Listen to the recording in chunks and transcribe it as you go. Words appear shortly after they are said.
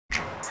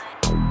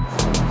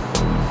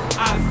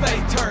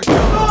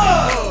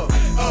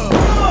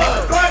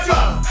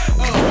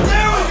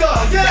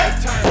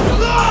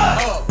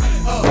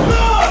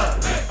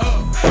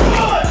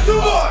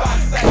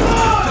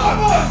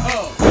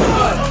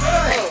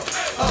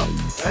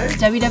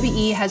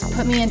WWE has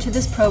put me into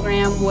this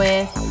program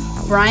with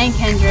Brian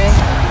Kendrick,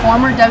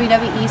 former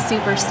WWE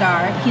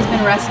superstar. He's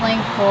been wrestling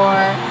for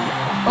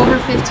over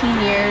 15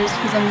 years.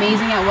 He's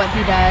amazing at what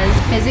he does.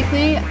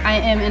 Physically, I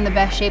am in the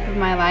best shape of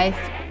my life.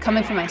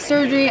 Coming from my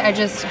surgery, I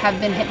just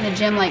have been hitting the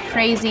gym like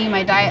crazy.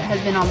 My diet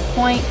has been on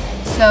point,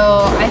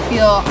 so I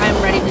feel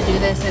I'm ready to do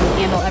this and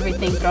handle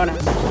everything thrown at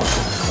me.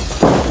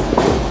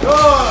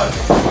 Good.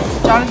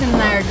 Jonathan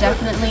and I are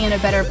definitely in a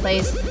better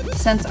place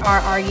since our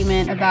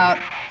argument about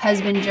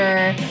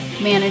husbander,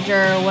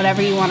 manager,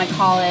 whatever you want to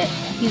call it.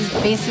 He's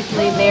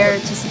basically there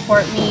to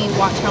support me,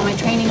 watch how my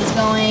training's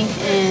going,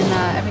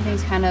 and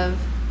everything's kind of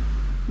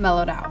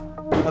mellowed out.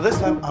 Now this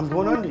time, I'm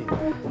going under you.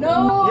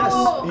 No!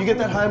 Yes, you get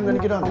that high, I'm gonna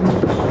get under.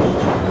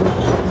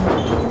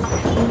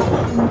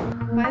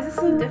 Why is this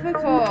so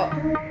difficult?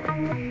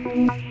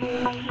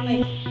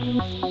 Like,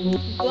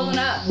 blown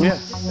up. Yeah.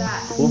 Just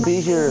that. We'll be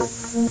here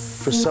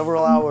for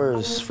several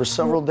hours, for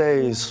several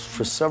days,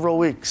 for several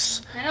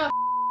weeks. I know.